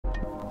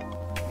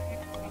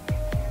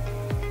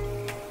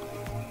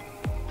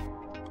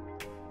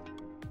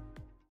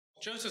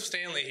Joseph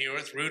Stanley here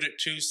with Root at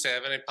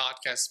 2-7, a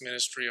podcast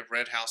ministry of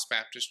Red House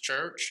Baptist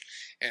Church.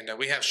 And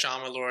we have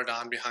Shama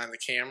Loredan behind the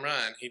camera,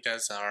 and he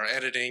does our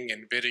editing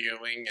and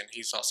videoing, and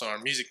he's also our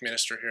music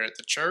minister here at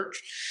the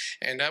church.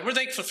 And we're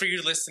thankful for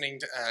you listening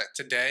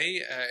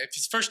today. If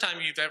it's the first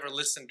time you've ever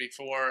listened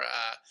before,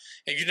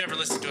 if you've never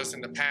listened to us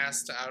in the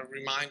past, I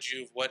remind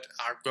you of what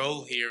our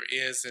goal here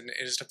is, and it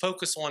is to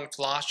focus on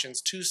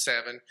Colossians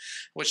 2:7,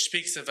 which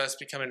speaks of us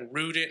becoming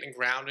rooted and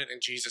grounded in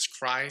Jesus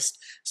Christ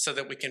so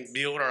that we can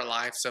build our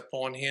lives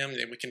upon Him,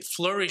 and we can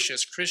flourish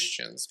as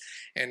Christians.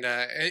 And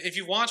if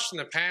you've watched in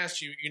the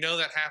past, you know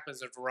that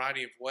happens in a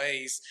variety of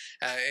ways.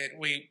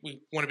 We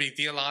want to be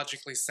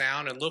theologically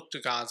sound and look to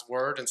God's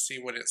Word and see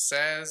what it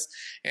says.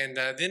 And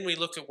then we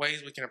look at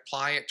ways we can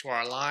apply it to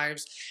our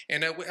lives.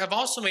 And I've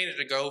also made it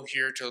a goal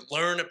here to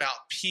learn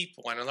about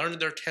people and learn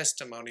their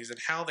testimonies and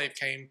how they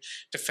came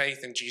to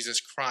faith in Jesus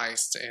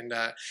Christ. And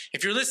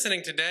if you're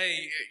listening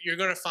today, you're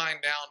going to find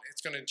out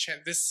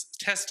this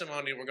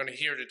testimony we're going to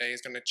hear today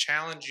is going to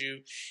challenge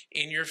you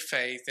in your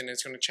faith, and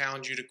it's going to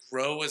challenge you to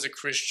grow as a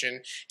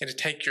Christian and to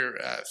take your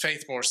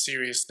faith more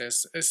serious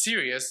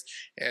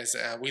as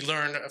we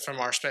learn from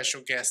our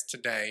special guest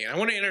today. And I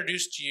want to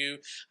introduce to you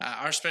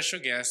our special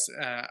guest,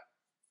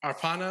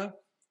 Arpana.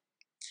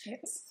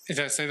 Yes. Did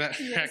I say that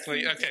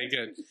correctly? Yes. Okay,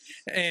 good.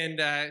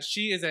 And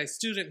she is a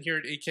student here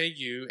at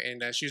EKU,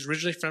 and she's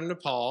originally from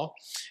Nepal.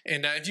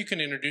 And if you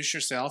can introduce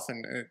yourself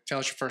and tell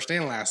us your first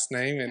and last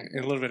name and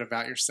a little bit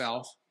about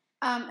yourself.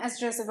 As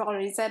Joseph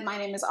already said, my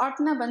name is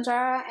Arpana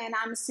Banjara, and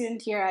I'm a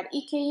student here at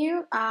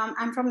EKU.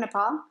 I'm from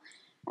Nepal,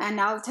 and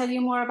I'll tell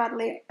you more about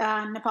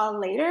Nepal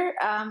later.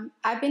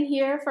 I've been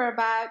here for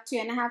about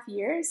 2.5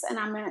 years, and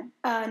I'm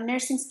a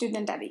nursing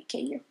student at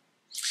EKU.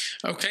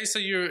 Okay, so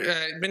you've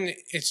been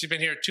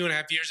here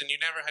 2.5 years, and you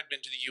never had been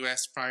to the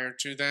U.S. prior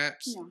to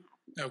that? No.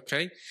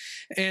 Okay,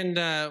 and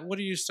what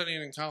are you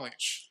studying in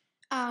college?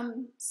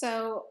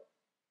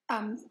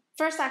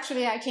 First,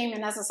 actually, I came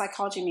in as a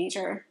psychology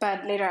major,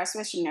 but later I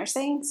switched to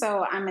nursing.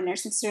 So I'm a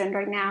nursing student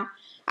right now.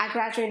 I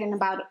graduated in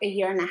about 1.5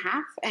 years,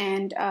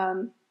 and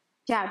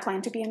I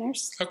plan to be a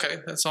nurse. Okay,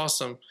 that's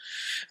awesome.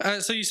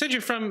 So you said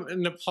you're from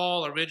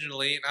Nepal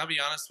originally, and I'll be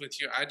honest with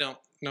you, I don't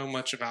know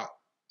much about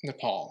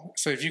Nepal.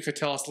 So if you could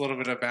tell us a little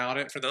bit about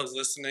it for those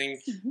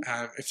listening.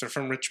 If they're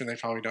from Richmond, they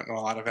probably don't know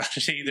a lot about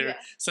it either. Yeah.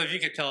 So if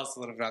you could tell us a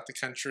little about the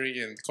country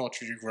and the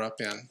culture you grew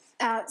up in.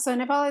 So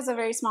Nepal is a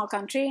very small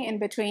country in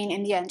between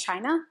India and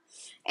China.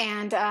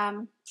 And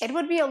it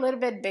would be a little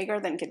bit bigger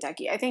than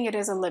Kentucky. I think it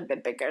is a little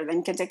bit bigger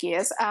than Kentucky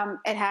is.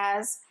 It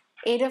has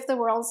 8 of the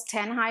world's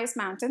 10 highest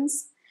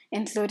mountains,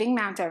 including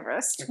Mount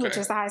Everest, which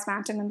is the highest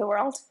mountain in the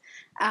world.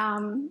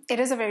 It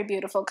is a very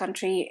beautiful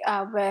country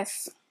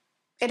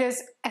it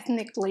is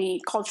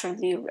ethnically,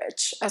 culturally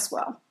rich as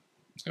well.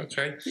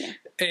 Okay. Yeah.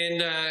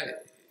 And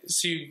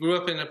so you grew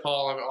up in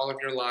Nepal all of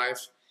your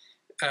life.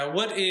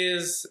 What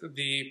is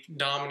the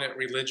dominant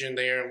religion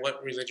there, and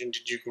what religion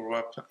did you grow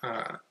up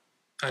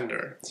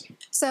under?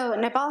 So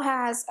Nepal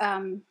has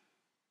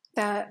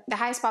the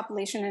highest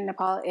population in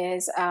Nepal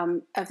is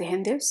of the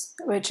Hindus,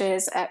 which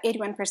is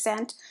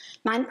 81%.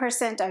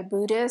 9% are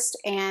Buddhist,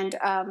 and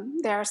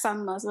there are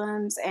some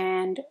Muslims,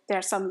 and there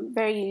are some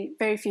very,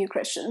 very few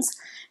Christians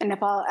in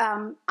Nepal.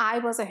 I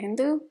was a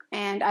Hindu,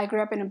 and I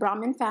grew up in a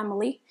Brahmin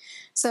family.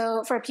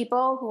 So for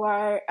people who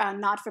are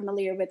not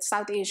familiar with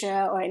South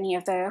Asia or any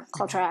of the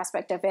cultural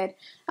aspect of it,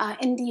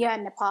 India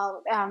and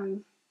Nepal,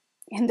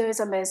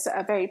 Hinduism is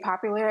very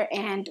popular,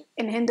 and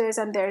in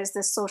Hinduism there is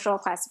this social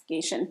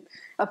classification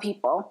of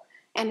people,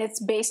 and it's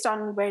based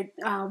on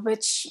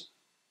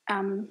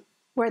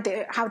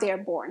how they are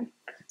born.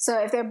 So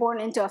if they're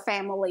born into a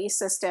family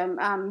system,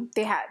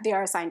 they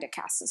are assigned a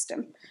caste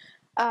system.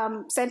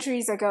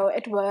 Centuries ago,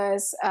 it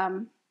was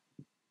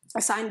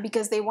assigned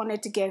because they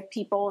wanted to give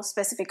people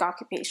specific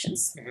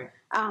occupations.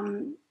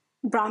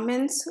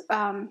 Brahmins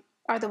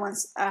are the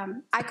ones,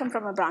 I come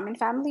from a Brahmin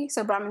family,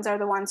 so Brahmins are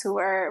the ones who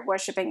were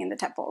worshipping in the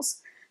temples.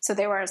 So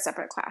they were a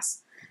separate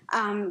class.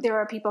 There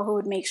were people who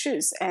would make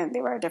shoes, and they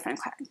were a different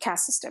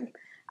caste system.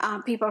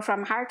 People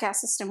from higher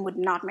caste system would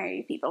not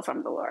marry people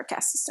from the lower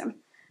caste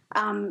system.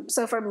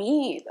 So for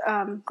me,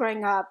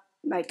 growing up,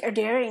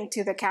 adhering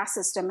to the caste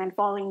system and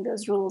following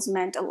those rules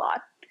meant a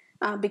lot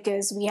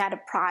because we had a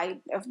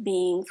pride of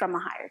being from a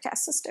higher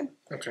caste system.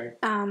 Okay.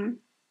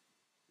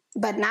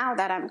 But now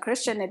that I'm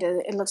Christian,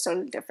 it looks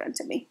totally different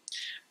to me.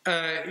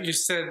 You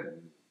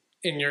said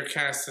in your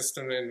caste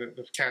system, in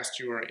the caste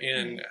you were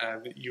in,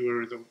 that you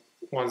were the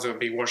ones that would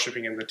be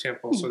worshiping in the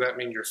temple. So that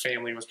means your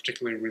family was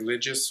particularly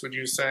religious, would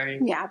you say?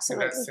 Yeah,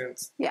 absolutely. In that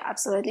sense? Yeah,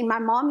 absolutely. My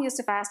mom used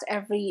to fast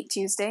every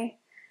Tuesday.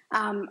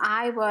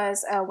 I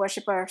was a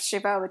worshiper of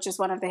Shiva, which is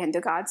one of the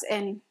Hindu gods.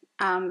 And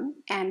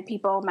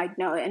people might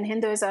know in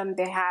Hinduism,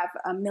 they have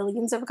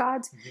millions of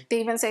gods. They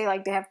even say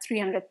they have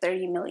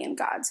 330 million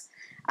gods.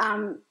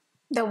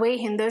 The way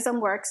Hinduism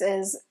works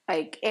is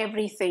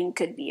everything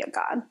could be a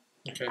god.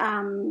 Okay.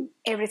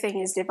 Everything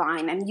is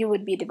divine, and you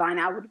would be divine,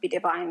 I would be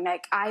divine.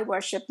 I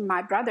worship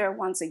my brother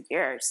once a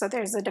year, so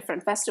there's a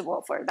different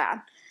festival for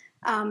that.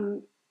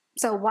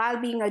 so while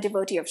being a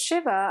devotee of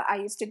Shiva, I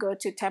used to go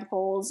to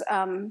temples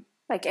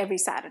like every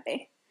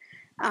Saturday.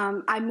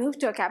 I moved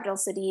to the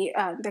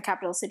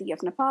capital city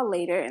of Nepal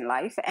later in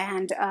life,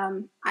 and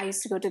I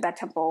used to go to that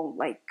temple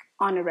like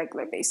on a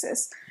regular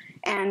basis.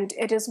 And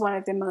it is one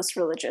of the most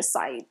religious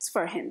sites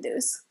for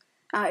Hindus.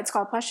 It's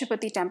called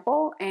Pashupati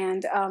Temple,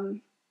 and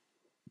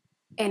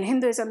in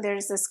Hinduism,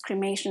 there's this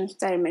cremation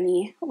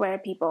ceremony where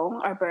people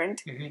are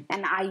burned,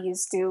 and I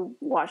used to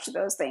watch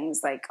those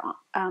things like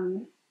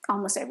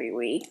almost every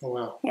week. Oh,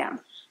 wow. Yeah.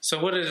 So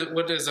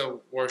what does a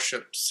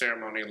worship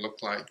ceremony look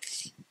like?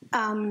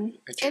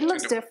 It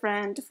looks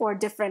different for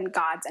different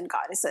gods and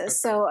goddesses. Okay.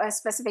 So a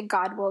specific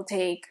god will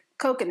take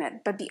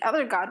coconut, but the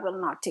other god will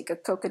not take a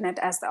coconut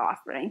as the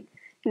offering.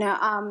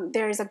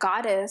 There is a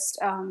goddess.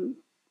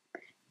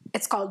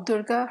 It's called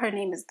Durga. Her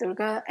name is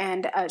Durga,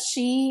 and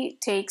she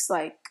takes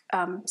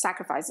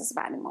sacrifices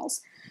of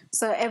animals.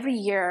 So every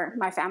year,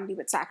 my family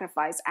would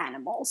sacrifice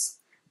animals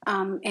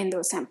in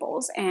those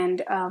temples,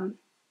 and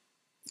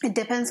it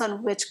depends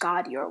on which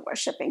god you're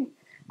worshiping.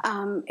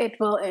 It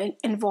will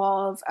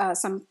involve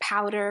some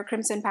powder,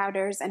 crimson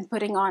powders, and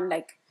putting on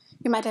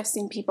you might have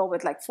seen people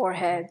with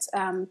foreheads,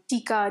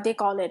 tika. They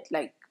call it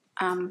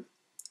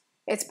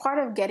it's part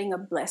of getting a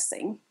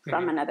blessing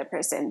from another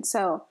person.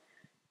 So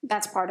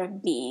that's part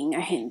of being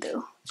a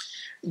Hindu.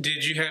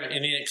 Did you have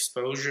any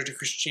exposure to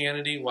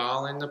Christianity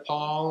while in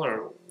Nepal,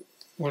 or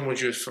when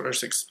was you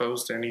first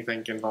exposed to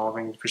anything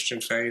involving Christian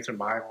faith or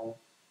Bible?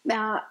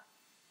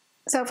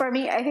 So for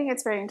me, I think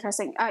it's very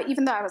interesting.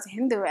 Even though I was a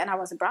Hindu and I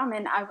was a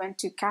Brahmin, I went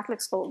to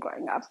Catholic school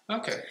growing up.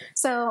 Okay.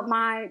 So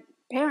my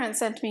parents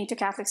sent me to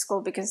Catholic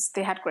school because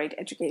they had great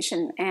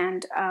education,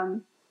 and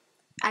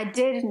I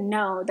didn't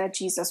know that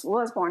Jesus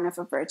was born of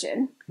a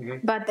virgin.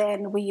 But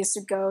then we used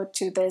to go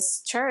to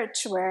this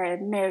church where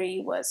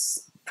Mary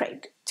was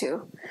prayed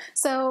to.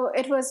 So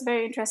it was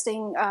very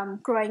interesting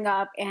growing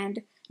up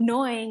and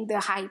knowing the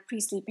high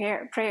priestly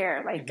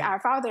prayer, Our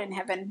Father in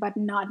Heaven, but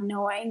not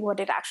knowing what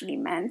it actually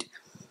meant,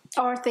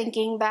 or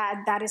thinking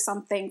that that is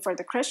something for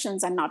the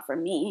Christians and not for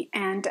me.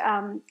 And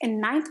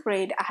in 9th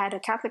grade, I had a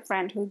Catholic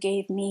friend who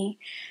gave me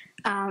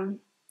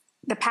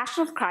The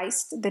Passion of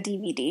Christ, the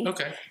DVD.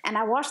 Okay. And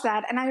I watched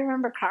that, and I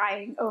remember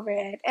crying over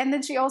it. And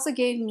then she also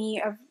gave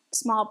me a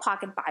small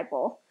pocket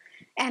Bible.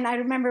 And I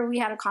remember we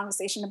had a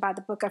conversation about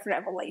the book of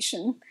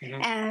Revelation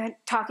and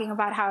talking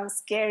about how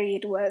scary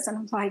it was. And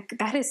I'm like,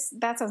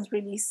 that sounds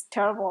really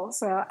terrible.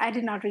 So I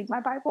did not read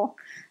my Bible.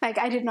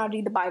 I did not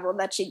read the Bible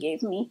that she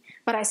gave me,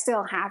 but I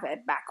still have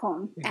it back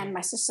home. And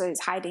my sister is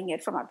hiding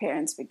it from my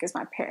parents because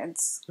my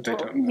parents, they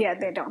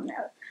don't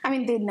know. I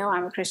mean, they know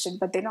I'm a Christian,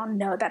 but they don't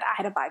know that I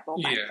had a Bible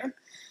back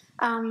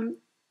then.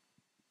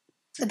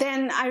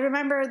 Then I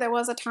remember there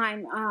was a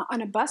time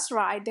on a bus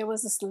ride, there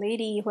was this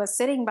lady who was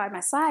sitting by my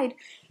side.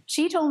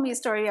 She told me a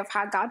story of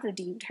how God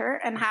redeemed her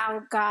and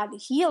how God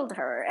healed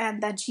her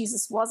and that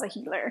Jesus was a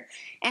healer.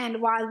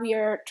 And while we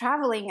were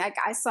traveling,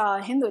 I saw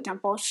a Hindu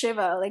temple,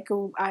 Shiva,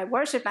 who I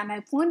worshiped, and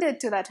I pointed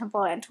to that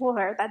temple and told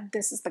her that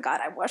this is the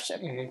God I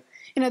worship.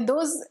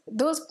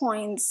 Those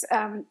points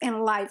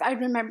in life, I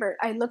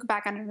look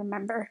back and I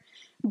remember,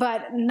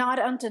 but not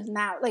until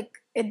now,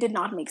 it did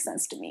not make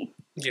sense to me.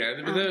 Yeah.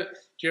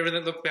 Do you ever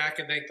look back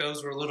and think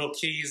those were little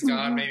keys,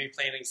 God maybe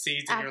planting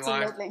seeds in your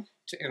life?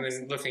 And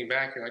then looking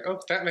back, you're like, oh,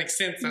 that makes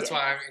sense. That's why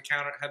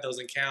I had those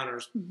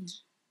encounters.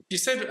 You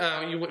said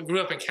you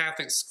grew up in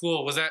Catholic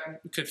school. Was that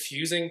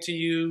confusing to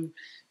you,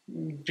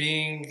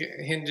 being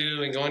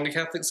Hindu and going to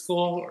Catholic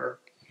school? Or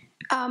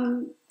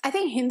I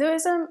think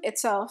Hinduism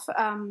itself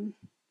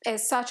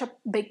is such a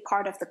big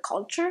part of the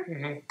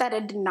culture that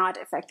it did not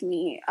affect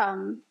me.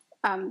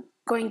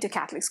 Going to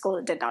Catholic school,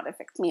 it did not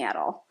affect me at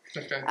all.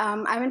 Okay.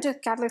 I went to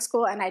Catholic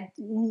school, and I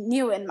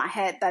knew in my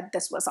head that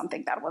this was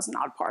something that was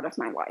not part of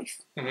my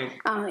life.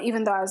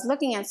 Even though I was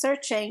looking and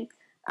searching,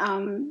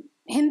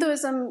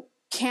 Hinduism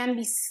can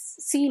be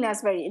seen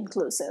as very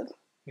inclusive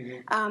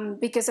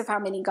because of how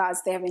many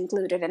gods they have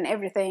included, and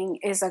everything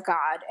is a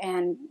god,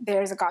 and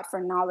there's a god for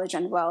knowledge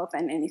and wealth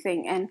and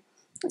anything. And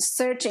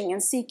searching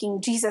and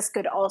seeking, Jesus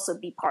could also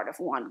be part of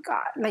one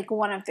god,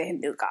 one of the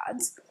Hindu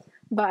gods.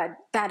 But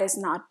that is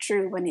not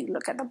true when you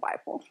look at the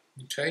Bible.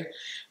 Okay.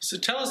 So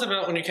tell us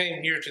about when you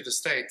came here to the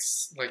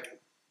States.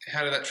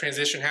 How did that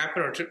transition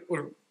happen?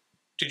 Or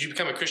did you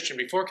become a Christian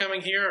before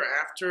coming here or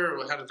after?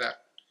 Or how did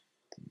that?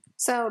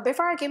 So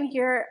before I came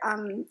here,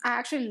 I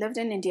actually lived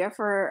in India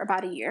for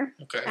about a year.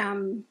 Okay.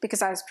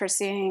 Because I was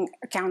pursuing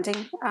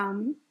accounting.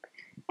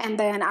 And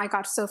then I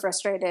got so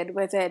frustrated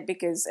with it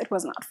because it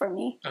was not for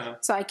me.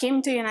 So I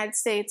came to the United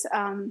States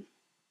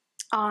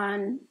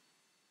on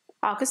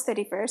August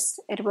 31st.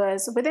 It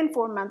was within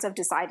 4 months of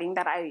deciding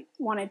that I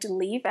wanted to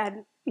leave. I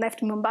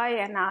left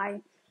Mumbai and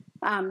I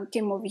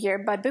came over here.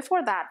 But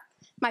before that,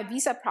 my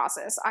visa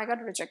process, I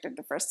got rejected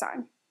the first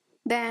time.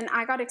 Then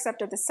I got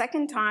accepted the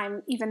second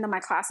time, even though my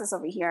classes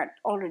over here had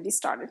already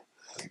started.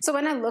 So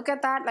when I look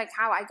at that,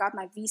 how I got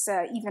my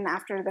visa, even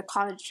after the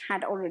college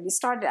had already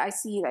started, I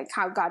see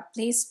how God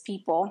placed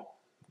people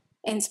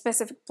in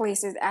specific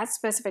places at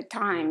specific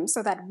times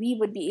so that we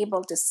would be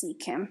able to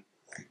seek him.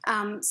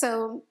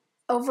 So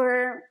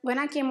when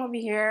I came over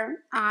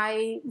here,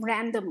 I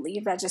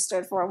randomly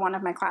registered for one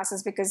of my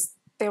classes because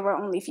there were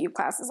only a few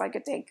classes I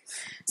could take.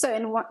 So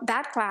in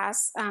that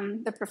class,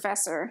 the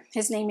professor,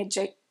 his name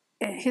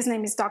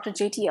is Dr.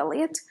 J.T.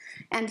 Elliott,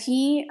 and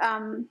he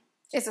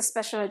is a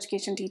special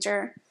education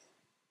teacher.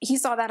 He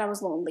saw that I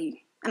was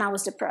lonely and I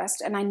was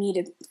depressed and I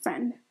needed a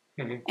friend.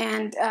 Mm-hmm.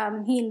 And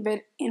he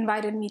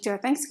invited me to a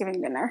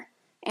Thanksgiving dinner.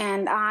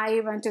 And I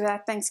went to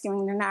that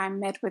Thanksgiving dinner. I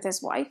met with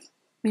his wife.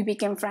 We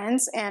became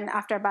friends. And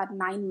after about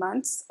 9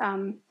 months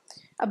of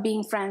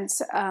being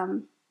friends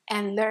and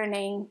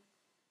learning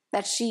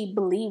that she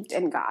believed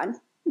in God,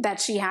 that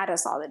she had a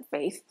solid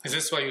faith. Is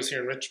this why you was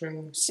here in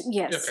Richmond?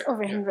 Yes, okay.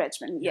 over in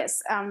Richmond,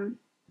 yes. I'm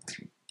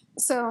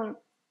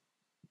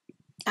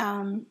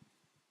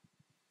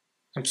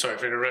sorry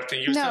for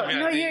interrupting you. No,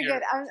 you're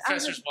good.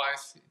 Professor's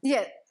wife.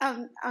 Yeah,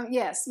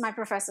 yes, my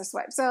professor's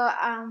wife. So,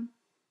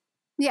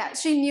 yeah,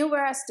 she knew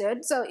where I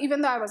stood. So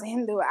even though I was a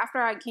Hindu, after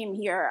I came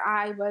here,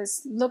 I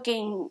was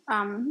looking,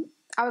 I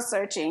was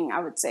searching, I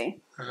would say.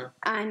 Uh-huh.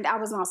 And I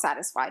was not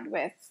satisfied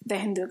with the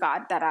Hindu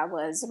God that I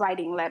was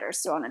writing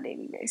letters to on a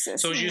daily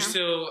basis. So you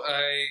still,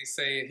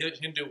 say,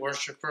 Hindu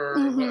worshiper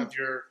mm-hmm. of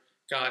your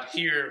God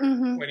here.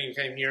 Mm-hmm. When you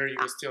came here, you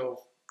were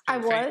still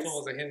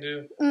faithful as a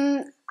Hindu?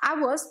 I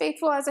was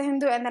faithful as a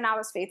Hindu, and then I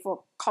was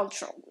faithful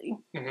culturally.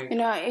 Mm-hmm. You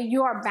know,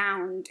 you are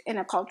bound in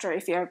a culture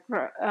if you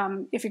grew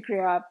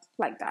up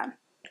like that.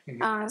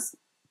 Mm-hmm.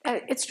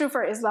 It's true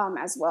for Islam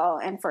as well,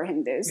 and for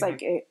Hindus.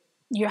 Mm-hmm.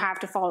 You have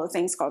to follow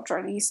things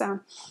culturally.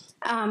 So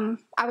I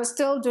was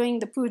still doing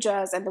the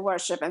pujas and the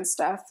worship and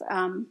stuff,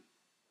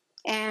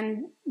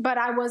 but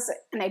I was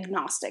an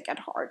agnostic at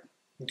heart.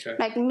 Okay.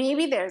 Like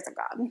maybe there's a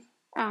God,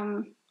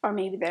 or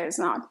maybe there is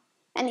not.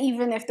 And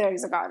even if there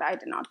is a God, I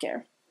did not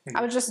care. Mm-hmm.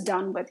 I was just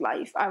done with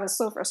life. I was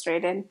so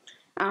frustrated.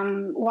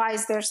 Why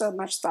is there so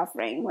much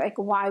suffering? Like,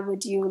 why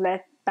would you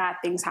let bad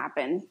things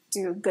happen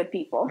to good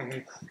people?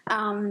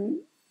 Mm-hmm.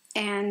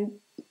 And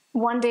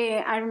one day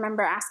I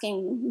remember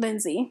asking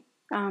Lindsay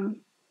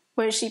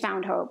where she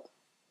found hope.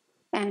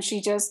 And she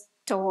just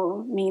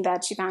told me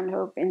that she found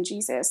hope in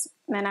Jesus.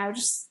 And I was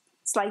just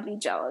slightly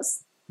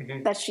jealous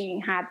mm-hmm. that she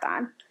had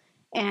that.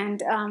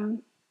 And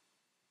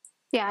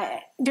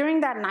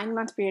during that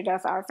 9-month period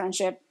of our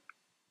friendship,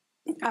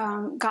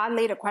 God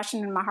laid a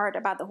question in my heart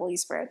about the Holy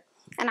Spirit.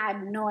 And I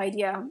had no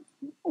idea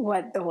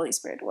what the Holy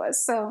Spirit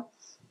was. So,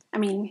 I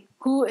mean,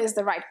 who is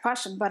the right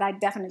question? But I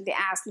definitely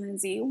asked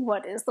Lindsay,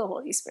 what is the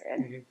Holy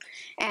Spirit? Mm-hmm.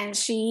 And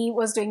she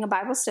was doing a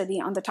Bible study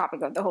on the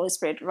topic of the Holy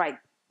Spirit right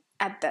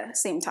at the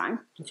same time.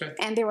 Okay.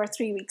 And they were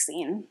 3 weeks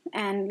in.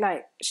 And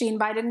like, she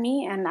invited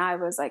me and I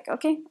was like,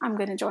 okay, I'm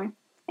going to join.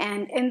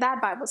 And in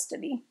that Bible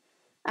study,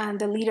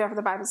 the leader of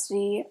the Bible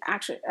study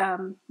actually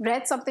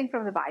read something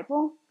from the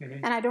Bible.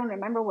 Mm-hmm. And I don't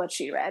remember what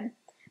she read.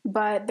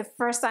 But the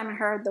first time I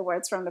heard the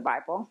words from the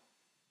Bible,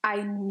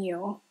 I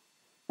knew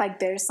like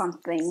there's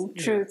something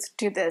truth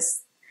to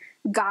this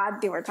God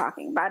they were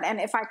talking about.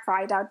 And if I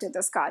cried out to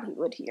this God, he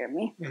would hear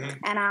me. Mm-hmm.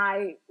 And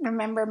I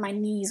remember my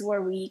knees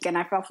were weak and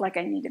I felt like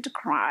I needed to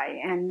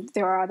cry. And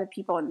there were other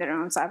people in the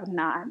room, so I would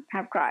not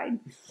have cried.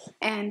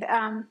 And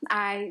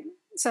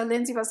so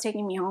Lindsay was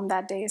taking me home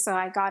that day. So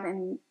I got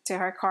into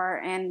her car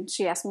and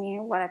she asked me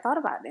what I thought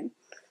about it.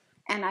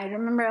 And I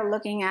remember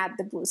looking at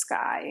the blue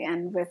sky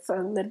and with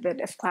a little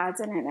bit of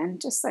clouds in it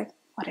and just like,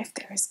 what if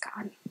there is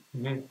God?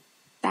 Mm-hmm.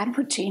 That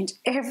would change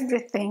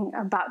everything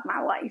about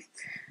my life.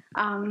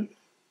 So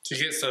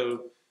you get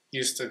so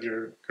used to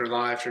your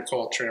life, your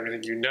culture,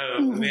 everything you know,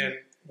 mm-hmm. and then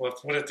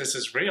what if this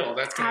is real?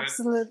 That's going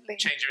to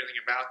change everything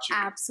about you.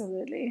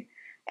 Absolutely.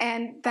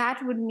 And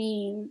that would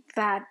mean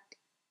that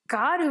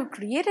God who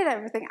created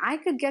everything, I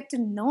could get to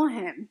know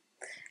him.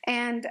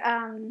 And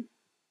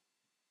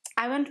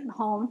I went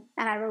home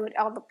and I wrote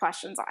all the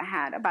questions I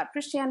had about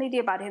Christianity,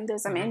 about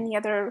Hinduism, mm-hmm. any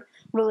other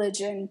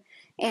religion.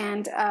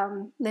 And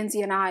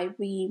Lindsay and I,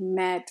 we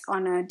met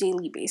on a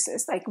daily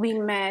basis. Like we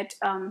met,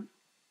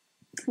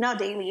 not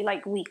daily,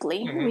 like weekly.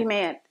 Mm-hmm. We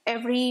met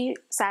every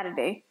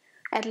Saturday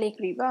at Lake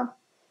Reba.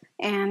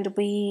 And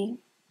we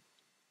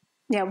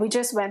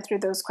just went through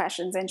those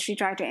questions and she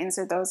tried to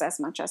answer those as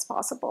much as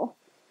possible.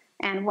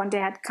 And one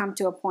day I'd come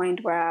to a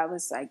point where I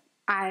was like,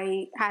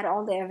 I had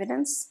all the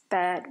evidence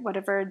that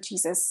whatever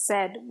Jesus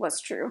said was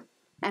true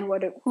and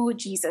who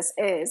Jesus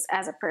is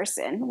as a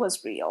person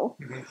was real,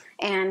 mm-hmm.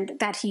 and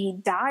that he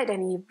died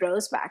and he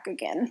rose back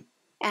again.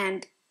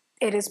 And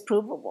it is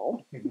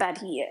provable mm-hmm. that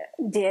he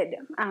did.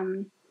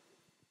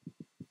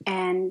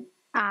 And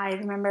I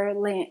remember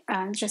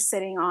just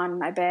sitting on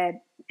my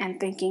bed and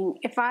thinking,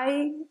 if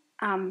I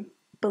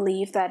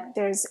believe that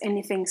there's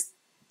anything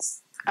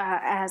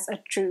as a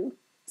true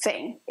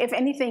thing, if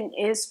anything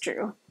is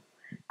true,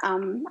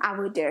 I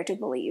would dare to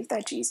believe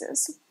that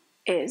Jesus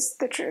is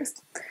the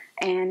truth.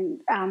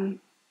 And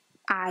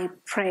I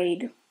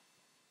prayed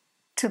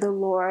to the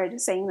Lord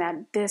saying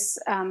that this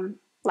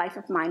life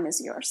of mine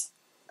is yours.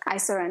 I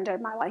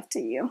surrendered my life to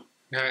you.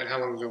 And how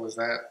long ago was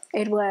that?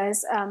 It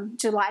was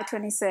July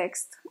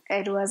 26th.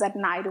 It was at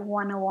night,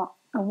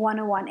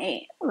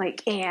 1:01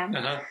 a.m.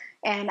 Uh-huh.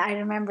 And I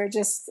remember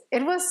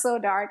it was so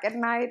dark at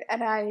night.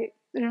 And I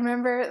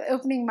remember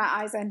opening my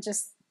eyes and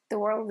just the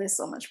world is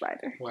so much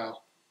brighter.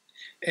 Wow.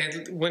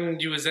 And when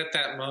you was at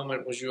that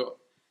moment, was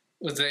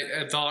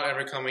a thought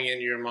ever coming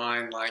into your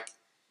mind like,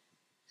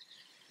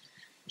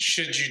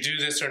 should you do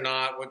this or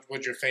not? What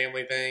would your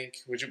family think?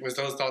 Was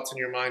those thoughts in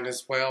your mind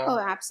as well? Oh,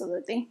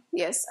 absolutely.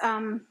 Yes.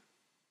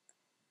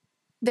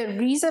 The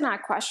reason I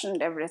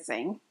questioned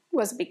everything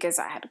was because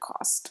I had a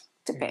cost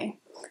to pay.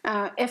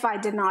 If I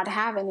did not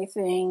have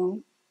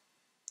anything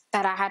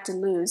that I had to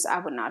lose, I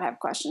would not have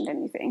questioned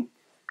anything.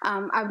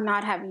 I would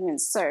not have even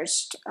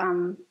searched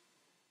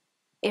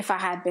if I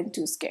had been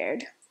too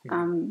scared.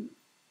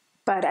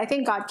 But I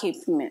think God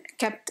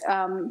kept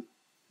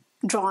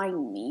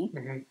drawing me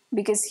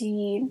because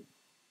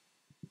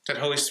that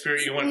Holy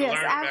Spirit you wanted to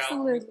learn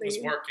absolutely. About was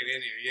working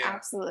in you. Yeah,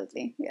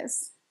 absolutely,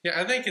 yes. Yeah,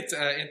 I think it's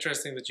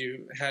interesting that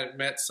you had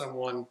met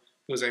someone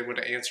who was able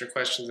to answer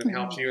questions and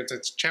help you. It's a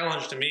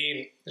challenge to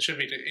me. It should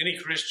be to any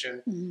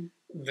Christian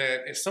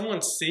that if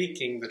someone's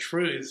seeking the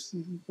truth,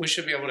 we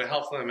should be able to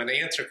help them and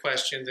answer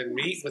questions and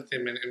meet with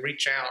them and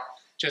reach out,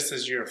 just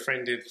as your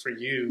friend did for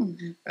you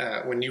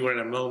when you were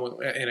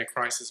in a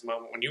crisis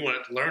moment, when you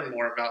wanted to learn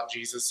more about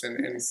Jesus.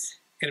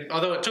 And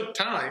although it took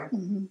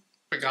time,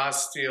 but God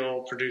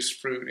still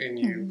produced fruit in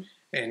you,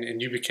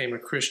 and you became a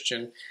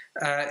Christian.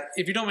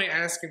 If you don't mind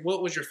asking,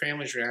 what was your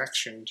family's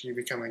reaction to you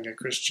becoming a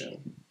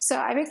Christian? So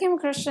I became a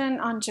Christian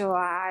on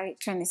July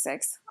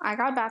 26th. I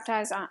got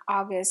baptized on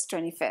August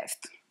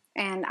 25th,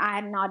 and I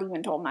had not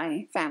even told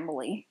my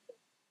family.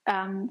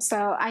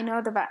 So I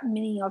know the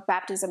meaning of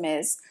baptism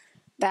is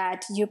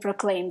that you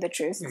proclaim the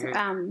truth,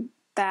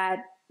 that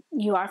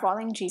you are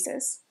following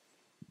Jesus,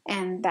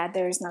 and that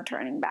there is no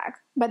turning back.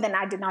 But then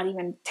I did not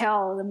even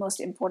tell the most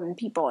important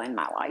people in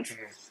my life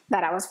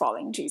that I was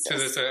following Jesus. So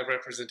there's a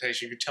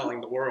representation. You're telling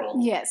the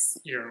world. Yes.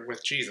 You're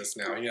with Jesus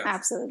now, yes.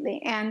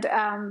 Absolutely. And,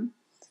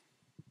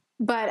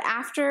 but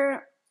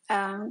after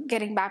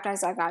getting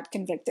baptized, I got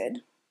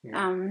convicted.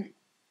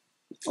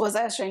 Was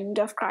ashamed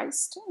of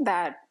Christ,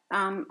 that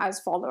I was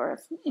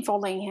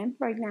following him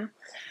right now.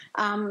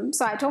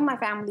 So I told my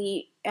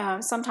family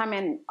sometime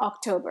in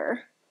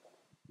October.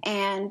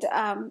 And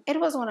it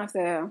was one of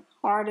the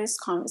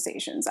hardest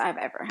conversations I've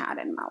ever had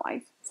in my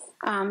life.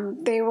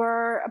 They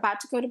were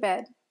about to go to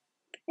bed,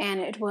 and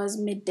it was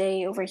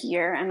midday over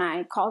here, and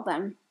I called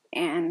them,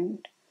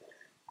 and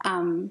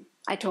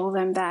I told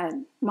them that,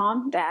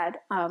 Mom, Dad,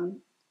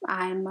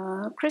 I'm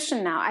a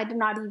Christian now. I did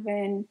not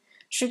even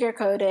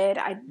sugarcoat it.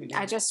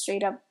 I just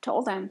straight up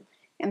told them.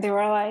 And they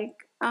were like,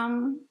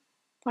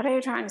 what are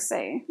you trying to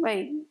say?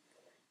 Like,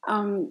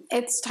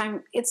 it's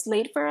time, it's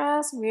late for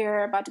us.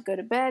 We're about to go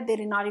to bed. They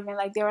did not even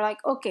they were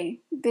like, okay.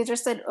 They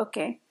just said,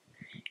 okay.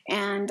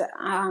 And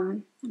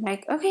I'm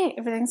like, okay,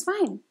 everything's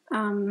fine.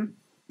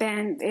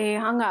 Then they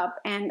hung up,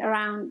 and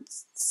around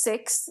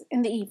 6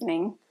 in the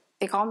evening,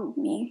 they called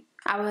me.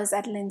 I was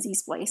at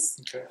Lindsay's place.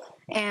 Okay.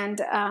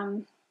 And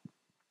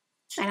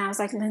I was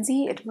like,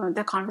 Lindsay,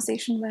 the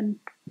conversation went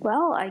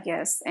well, I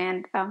guess.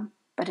 And,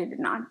 but it did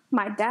not.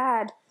 My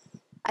dad,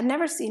 I'd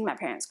never seen my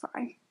parents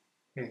cry.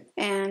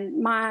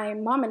 And my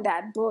mom and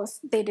dad both,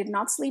 they did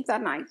not sleep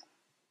that night.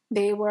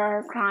 They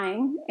were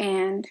crying,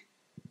 and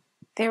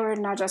they were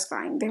not just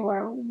crying, they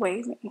were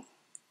wailing.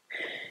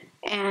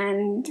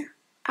 And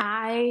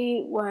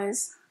I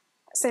was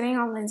sitting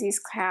on Lindsay's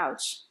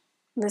couch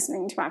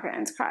listening to my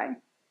parents cry,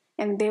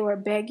 and they were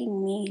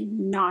begging me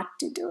not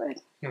to do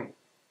it.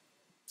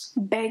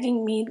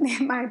 Begging me.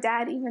 My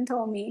dad even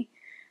told me,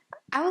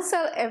 I will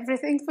sell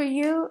everything for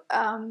you.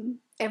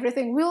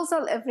 Everything. We'll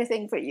sell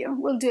everything for you.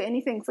 We'll do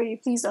anything for you.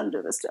 Please don't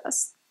do this to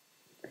us.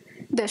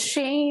 The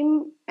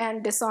shame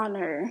and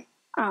dishonor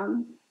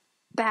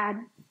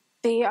that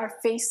they are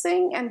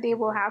facing and they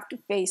will have to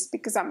face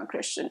because I'm a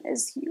Christian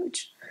is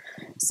huge.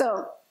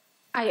 So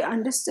I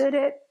understood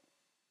it,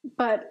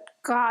 but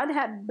God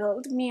had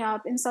built me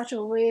up in such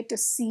a way to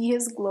see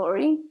his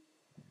glory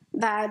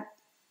that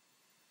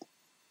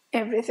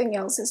everything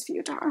else is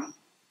futile.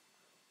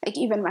 Like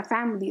even my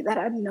family that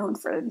I've known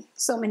for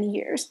so many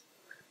years.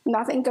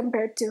 Nothing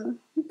compared to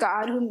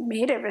God who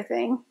made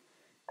everything.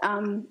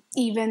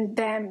 Even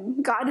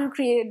them, God who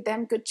created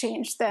them could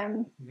change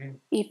them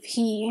if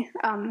he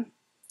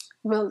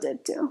willed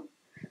it to.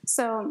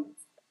 So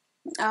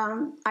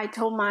I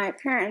told my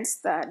parents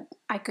that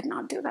I could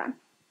not do that.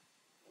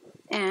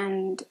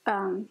 And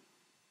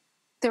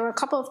there were a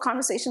couple of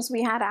conversations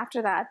we had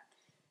after that.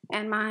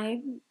 And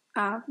my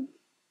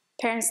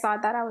parents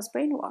thought that I was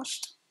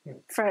brainwashed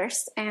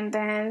first. And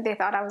then they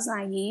thought I was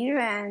naive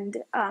and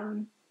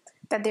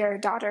that their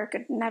daughter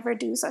could never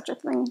do such a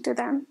thing to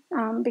them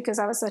because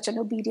I was such an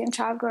obedient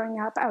child growing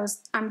up.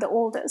 I'm the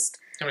oldest.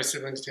 How many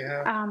siblings do you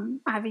have?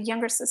 I have a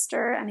younger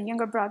sister and a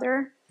younger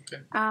brother.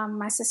 Okay.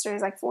 My sister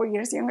is 4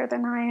 years younger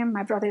than I am.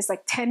 My brother is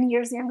 10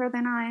 years younger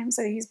than I am,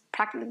 so he's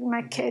practically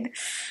my kid.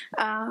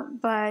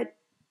 But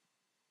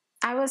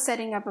I was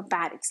setting up a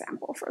bad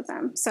example for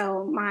them.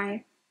 So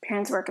my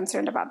parents were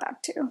concerned about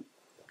that too.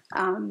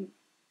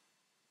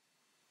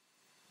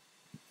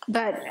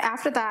 But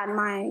after that,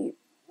 my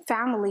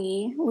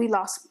family, we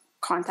lost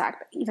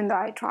contact, even though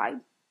I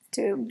tried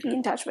to be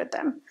in touch with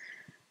them.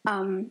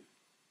 I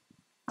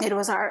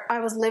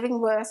was living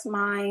with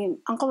my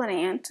uncle and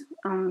aunt.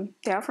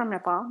 They are from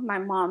Nepal, my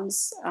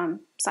mom's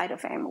side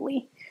of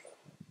family.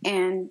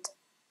 And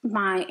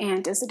my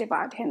aunt is a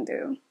devout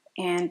Hindu,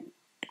 and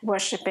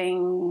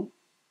worshiping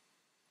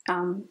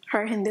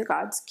her Hindu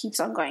gods keeps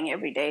on going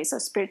every day. So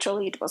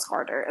spiritually, it was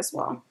harder as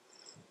well.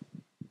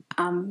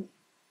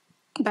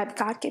 But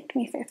God kept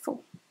me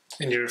faithful.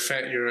 And your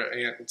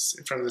aunt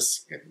from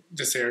this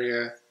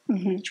area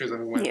that you're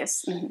living with?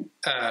 Yes.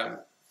 Mm-hmm.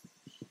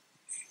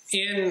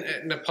 In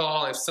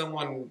Nepal, if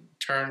someone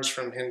turns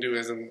from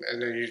Hinduism,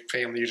 and your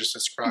family you just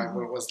described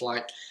what it was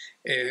like,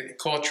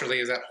 culturally,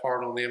 is that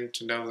hard on them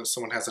to know that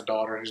someone has a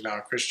daughter who's now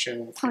a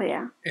Christian? Oh,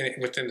 yeah.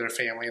 Within their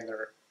family and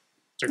their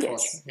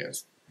culture?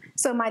 Yes.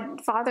 So my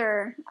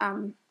father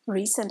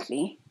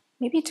recently,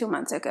 maybe 2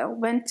 months ago,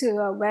 went to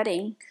a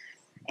wedding.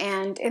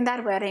 And in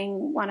that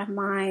wedding, one of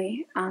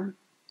my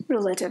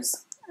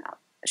relatives,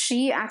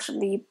 she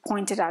actually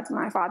pointed out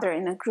my father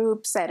in a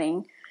group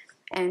setting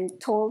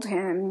and told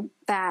him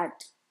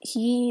that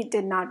he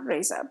did not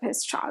raise up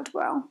his child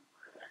well,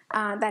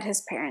 that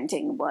his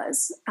parenting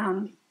was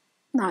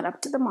not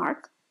up to the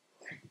mark.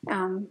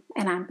 And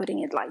I'm putting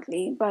it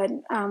lightly, but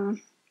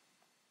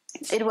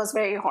it was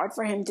very hard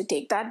for him to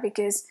take that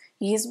because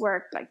he's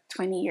worked like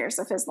 20 years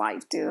of his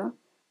life to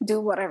do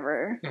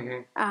whatever.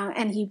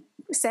 And he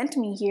sent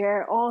me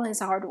here, all his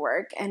hard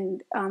work,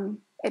 and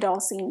it all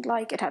seemed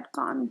like it had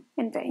gone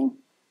in vain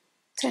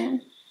to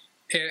him.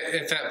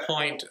 At that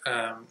point,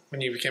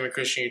 when you became a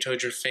Christian, you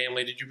told your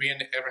family, did you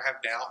ever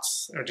have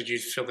doubts, or did you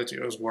feel that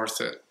it was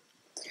worth it?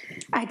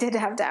 I did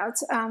have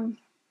doubts. I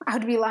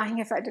would be lying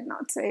if I did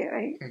not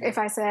say, if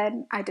I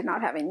said I did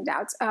not have any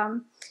doubts.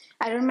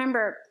 I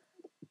remember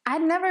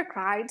I'd never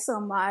cried so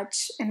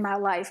much in my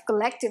life,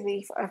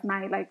 collectively, of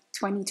my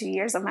 22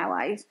 years of my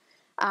life,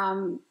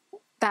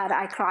 that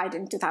I cried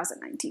in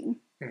 2019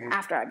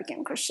 after I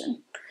became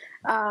Christian.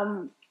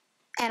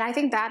 And I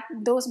think that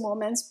those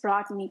moments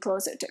brought me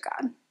closer to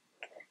God.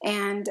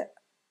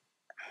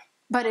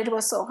 But it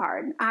was so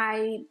hard.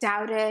 I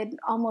doubted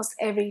almost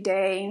every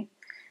day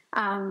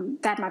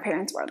that my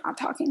parents were not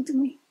talking to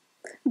me,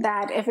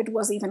 that if it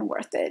was even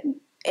worth it,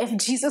 if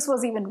Jesus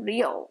was even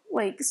real.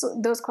 So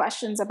those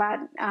questions about,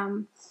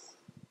 I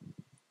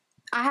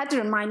had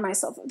to remind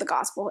myself of the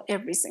gospel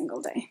every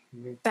single day,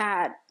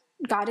 that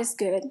God is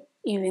good,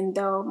 even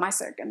though my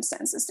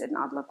circumstances did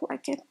not look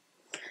like it.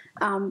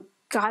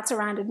 God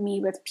surrounded me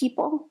with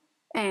people,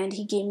 and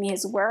he gave me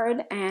his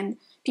word, and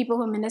people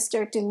who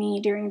ministered to me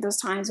during those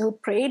times, who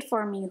prayed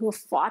for me, who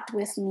fought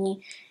with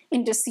me,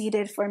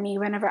 interceded for me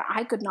whenever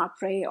I could not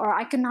pray or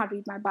I could not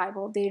read my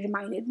Bible. They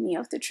reminded me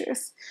of the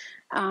truth.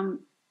 And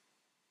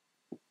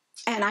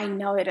I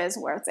know it is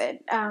worth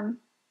it,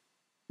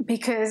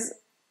 because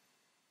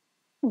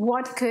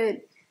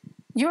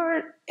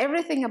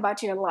everything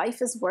about your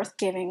life is worth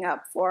giving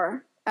up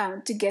for,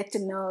 to get to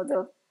know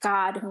the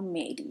God who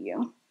made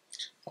you.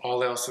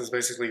 All else is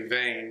basically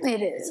vain.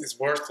 It is. It's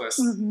worthless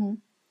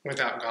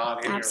without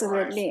God in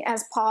Absolutely. your life.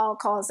 As Paul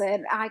calls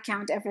it, I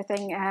count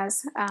everything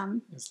as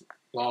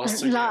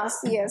lost,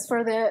 yes,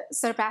 for the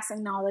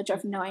surpassing knowledge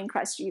of knowing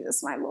Christ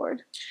Jesus, my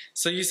Lord.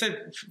 So you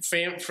said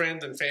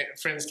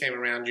friends came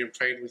around you and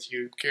prayed with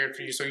you, cared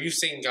for you. So you've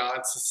seen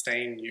God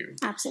sustain you.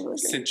 Absolutely.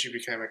 Since you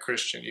became a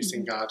Christian. You've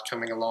seen God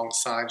coming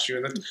alongside you.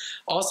 And the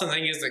awesome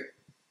thing is that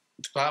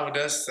the Bible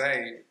does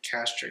say,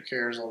 cast your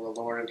cares on the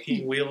Lord, and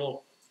he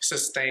will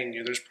sustain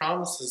you. There's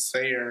promises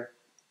there.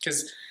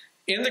 Because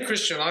in the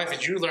Christian life,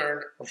 as you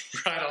learn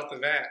right off the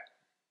bat,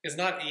 it's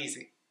not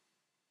easy.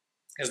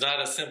 It's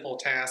not a simple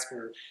task,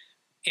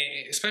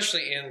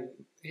 especially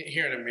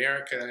here in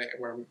America,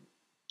 where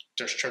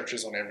there's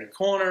churches on every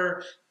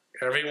corner.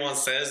 Everyone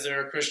says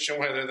they're a Christian,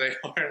 whether they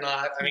are or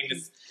not. I mean,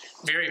 it's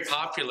very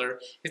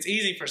popular. It's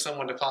easy for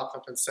someone to pop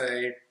up and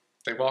say,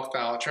 they walk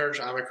out of church,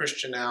 I'm a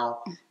Christian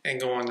now, and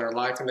go on their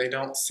life, and they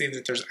don't see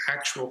that there's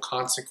actual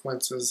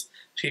consequences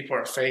people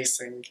are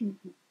facing.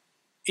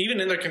 Even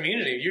in their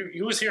community.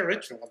 You was here in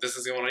Richmond when this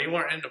is going on. You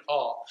weren't in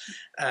Nepal.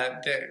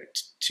 That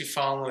to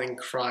following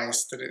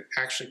Christ, that it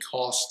actually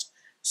cost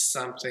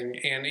something.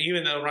 And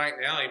even though right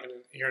now, even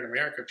here in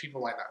America,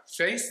 people might not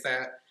face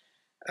that,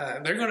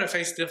 they're going to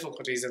face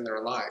difficulties in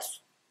their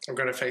life. We're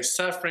going to face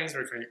sufferings,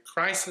 we're going to face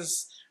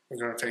crisis, we're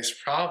going to face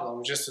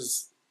problems, just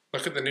as,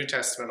 look at the New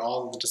Testament,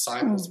 all of the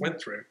disciples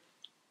went through.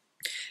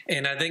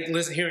 And I think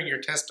hearing your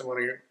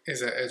testimony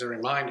is a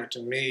reminder to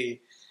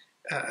me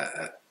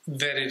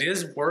that it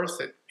is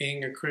worth it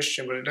being a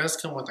Christian, but it does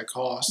come with a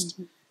cost.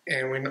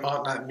 And we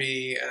ought not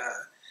be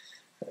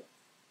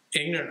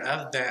ignorant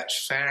of that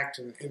fact,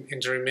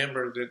 and to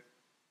remember that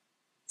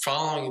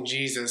following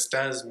Jesus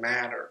does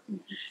matter.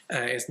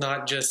 It's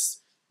not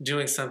just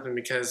doing something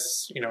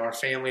because our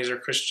families are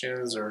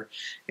Christians, or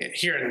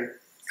here in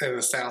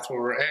the South where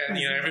we're at,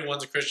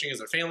 everyone's a Christian because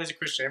their family's a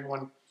Christian,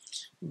 everyone.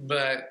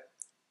 But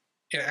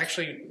it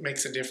actually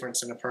makes a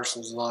difference in a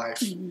person's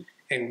life.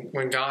 And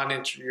when God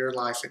entered your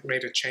life, it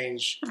made a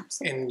change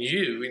in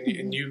you,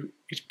 and you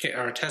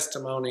are a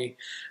testimony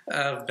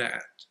of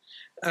that.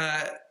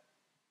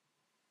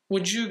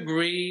 Would you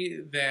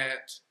agree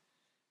that,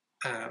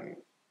 or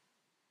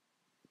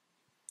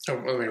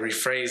let me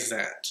rephrase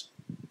that.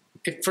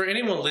 If for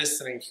anyone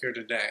listening here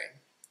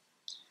today,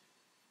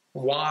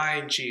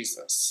 why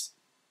Jesus?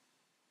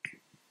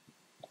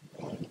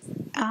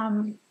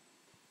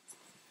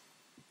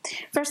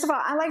 First of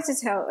all, I like to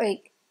tell,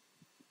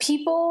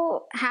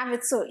 people have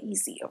it so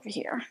easy over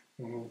here.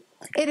 Mm-hmm.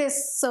 It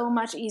is so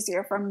much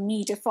easier for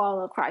me to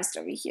follow Christ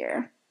over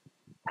here.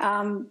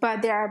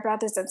 But there are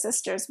brothers and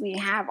sisters we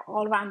have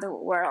all around the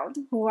world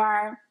who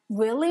are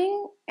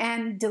willing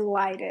and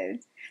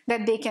delighted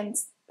that they can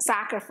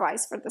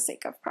sacrifice for the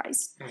sake of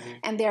Christ. Mm-hmm.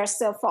 And they are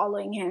still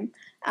following him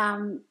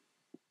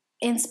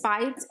in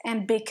spite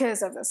and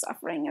because of the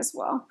suffering as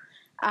well.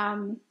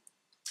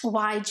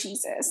 Why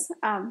Jesus?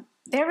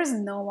 There is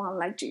no one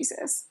like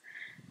Jesus.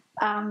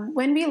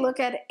 When we look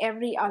at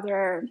every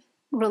other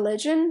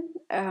religion,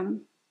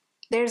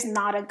 there's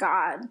not a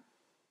God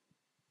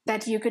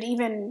that you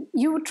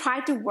would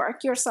try to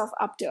work yourself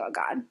up to a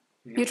God.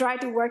 Yeah. You try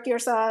to work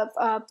yourself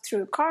up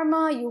through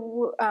karma,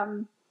 you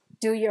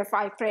do your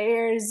 5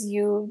 prayers,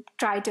 you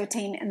try to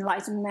attain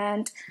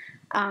enlightenment,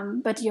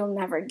 but you'll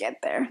never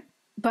get there.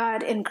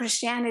 But in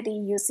Christianity,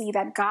 you see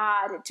that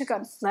God took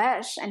on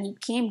flesh and he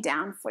came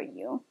down for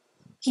you.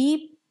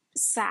 He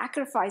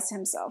sacrificed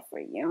himself for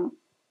you.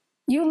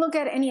 You look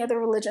at any other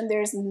religion,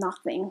 there's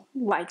nothing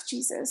like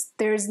Jesus.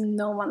 There's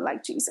no one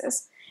like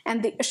Jesus.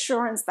 And the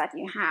assurance that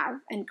you have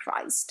in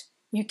Christ,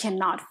 you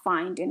cannot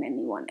find in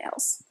anyone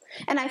else.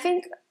 And I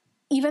think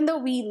even though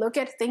we look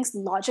at things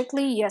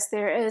logically, yes,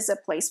 there is a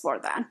place for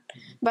that.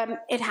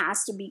 But it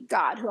has to be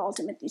God who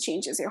ultimately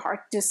changes your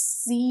heart to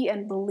see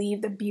and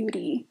believe the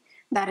beauty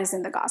that is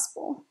in the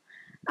gospel.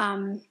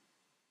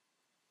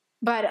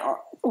 But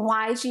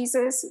why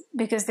Jesus?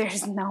 Because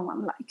there's no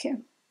one like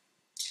him.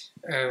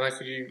 Like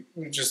you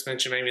just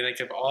mentioned, maybe think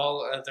of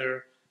all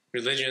other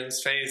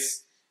religions,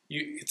 faiths.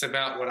 It's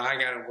about what I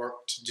got to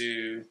work to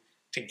do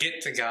to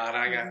get to God.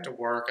 I got to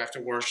work, I have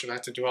to worship, I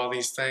have to do all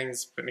these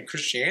things. But in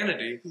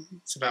Christianity,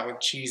 it's about what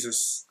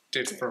Jesus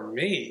did for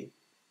me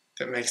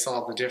that makes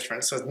all the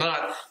difference. So it's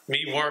not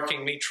me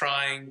working, me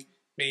trying,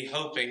 me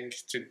hoping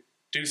to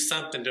do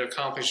something to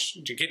accomplish,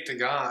 to get to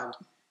God.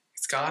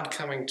 It's God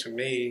coming to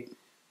me,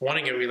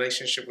 wanting a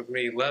relationship with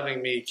me,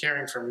 loving me,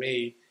 caring for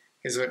me,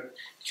 is what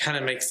kind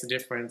of makes the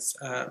difference.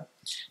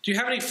 Do you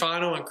have any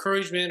final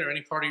encouragement or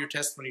any part of your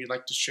testimony you'd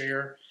like to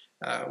share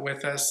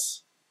with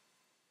us?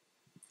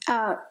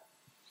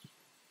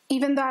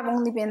 Even though I've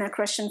only been a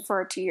Christian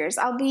for 2 years,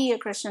 I'll be a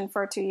Christian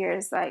for 2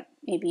 years, like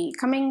maybe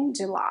coming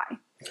July.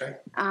 Okay.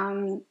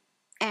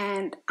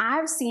 And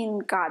I've seen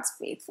God's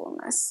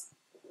faithfulness.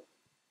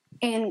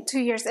 In 2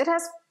 years, it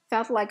has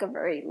felt like a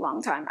very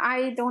long time.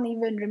 I don't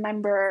even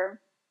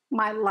remember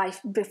my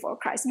life before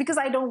Christ because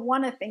I don't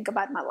want to think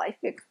about my life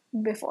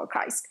before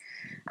Christ.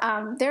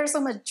 There's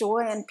so much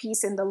joy and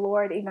peace in the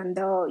Lord, even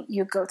though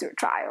you go through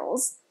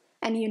trials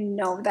and you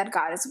know that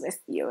God is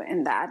with you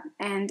in that.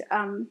 And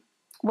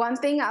one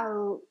thing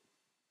I'll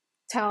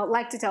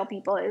like to tell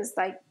people is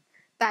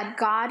that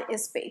God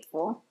is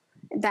faithful,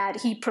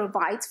 that he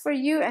provides for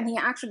you and he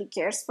actually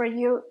cares for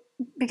you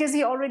because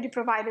he already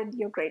provided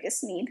your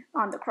greatest need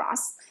on the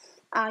cross.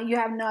 You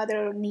have no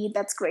other need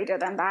that's greater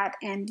than that,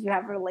 and you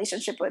have a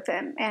relationship with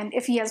him. And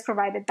if he has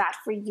provided that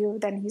for you,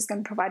 then he's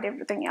going to provide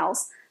everything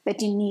else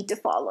that you need to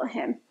follow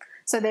him.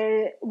 So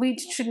we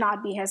should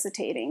not be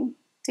hesitating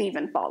to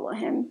even follow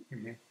him.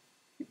 Mm-hmm.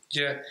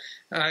 Yeah,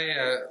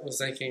 I was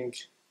thinking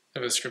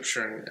of a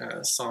scripture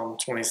in Psalm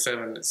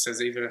 27 that says,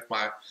 even if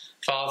my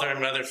father and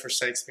mother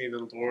forsakes me,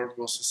 the Lord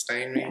will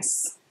sustain me.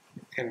 Yes.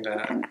 And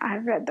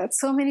I've read that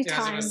so many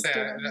times. I was going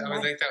to say, I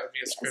would think that would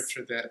be a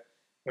scripture that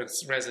would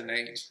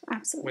resonate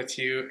Absolutely. with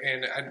you.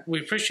 And we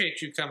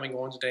appreciate you coming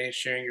on today and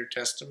sharing your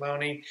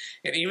testimony.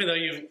 And even though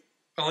you've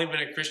only been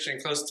a Christian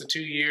close to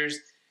 2 years,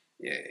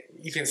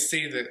 you can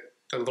see that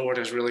the Lord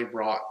has really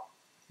brought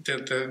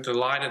the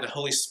light of the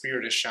Holy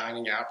Spirit is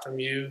shining out from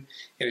you.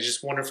 And it's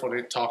just wonderful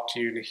to talk to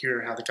you, to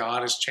hear how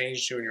God has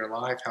changed you in your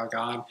life, how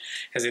God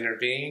has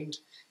intervened.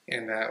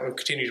 And we'll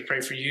continue to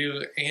pray for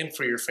you and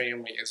for your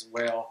family as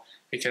well,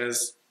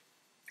 because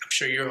I'm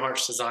sure your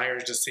heart's desire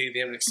is to see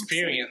them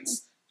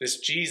experience this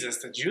Jesus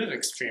that you have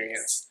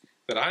experienced,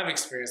 that I've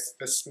experienced,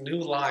 this new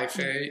life.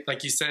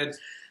 Like you said,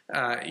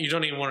 you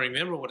don't even want to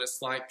remember what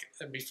it's like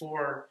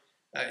before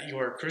you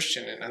were a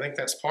Christian. And I think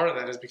that's part of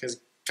that is because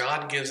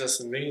God gives us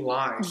a new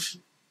life.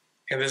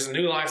 And this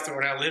new life that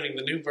we're now living,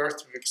 the new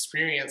birth we've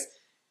experienced,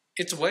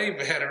 it's way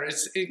better.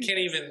 It can't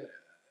even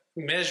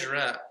measure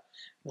up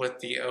with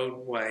the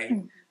old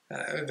way,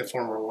 the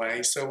former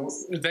way. So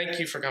thank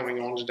you for coming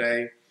on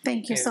today.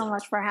 Thank you so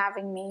much for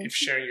having me. For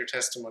sharing your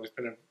testimony. It's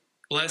been a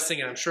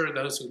blessing, and I'm sure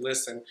those who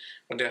listen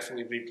will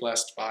definitely be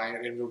blessed by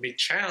it and will be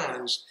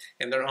challenged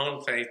in their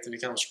own faith to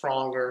become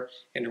stronger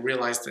and to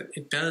realize that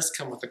it does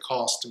come with a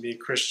cost to be a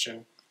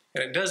Christian,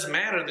 And it doesn't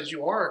matter that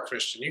you are a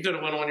Christian. You could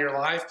have went on your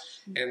life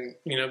and,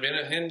 been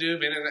a Hindu,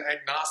 been an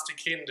agnostic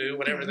Hindu,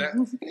 whatever that,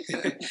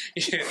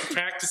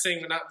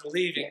 practicing but not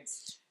believing.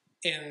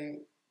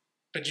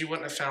 But you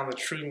wouldn't have found the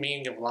true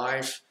meaning of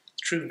life,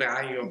 true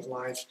value of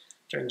life.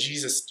 And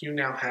Jesus, you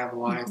now have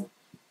life.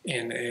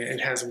 And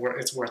it's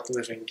worth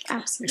living,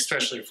 absolutely,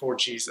 especially for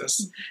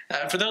Jesus.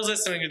 For those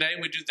listening today,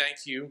 we do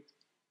thank you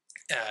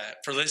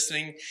for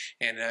listening.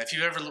 And if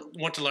you ever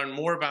want to learn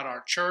more about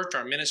our church,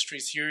 our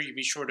ministries here, you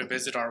be sure to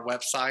visit our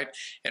website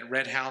at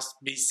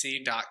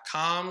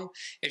redhousebc.com.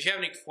 If you have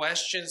any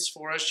questions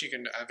for us, you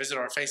can visit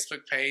our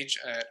Facebook page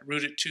at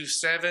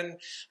Rooted27.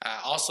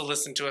 Also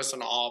listen to us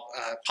on all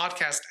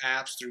podcast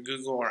apps through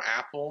Google or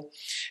Apple.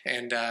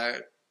 And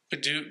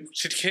do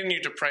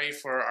continue to pray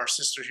for our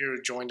sister here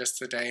who joined us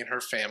today and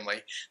her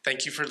family.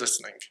 Thank you for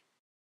listening.